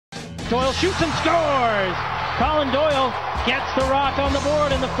Doyle shoots and scores! Colin Doyle gets the Rock on the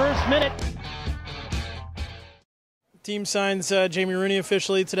board in the first minute. Team signs Jamie Rooney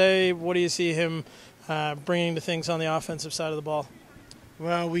officially today. What do you see him bringing to things on the offensive side of the ball?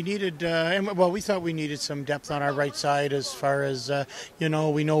 Well, we needed, we thought we needed some depth on our right side as far as, we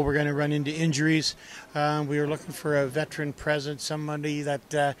know we're going to run into injuries. We were looking for a veteran presence, somebody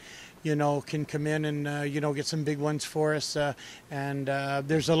that, can come in and, get some big ones for us.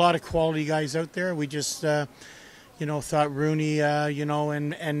 There's a lot of quality guys out there. We just, thought Rooney,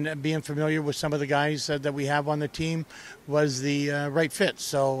 and being familiar with some of the guys that we have on the team was the right fit.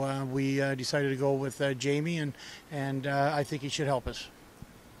 So we decided to go with Jamie, and I think he should help us.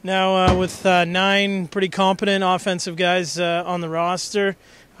 Now, with 9 pretty competent offensive guys on the roster,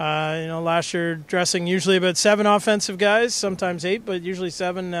 last year dressing usually about 7 offensive guys, sometimes 8, but usually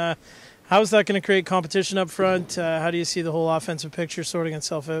 7. How's that going to create competition up front? How do you see the whole offensive picture sorting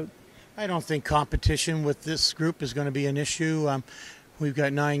itself out? I don't think competition with this group is going to be an issue. We've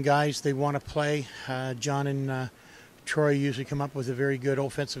got 9 guys. They want to play. John and Troy usually come up with a very good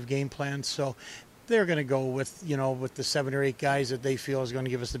offensive game plan, so they're going to go with the 7 or 8 guys that they feel is going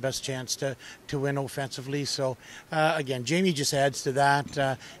to give us the best chance to win offensively. So again, Jamie just adds to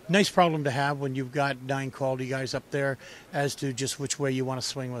that. Nice problem to have when you've got 9 quality guys up there as to just which way you want to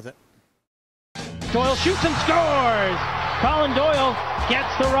swing with it. Doyle shoots and scores! Colin Doyle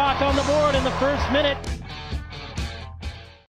gets the Rock on the board in the first minute.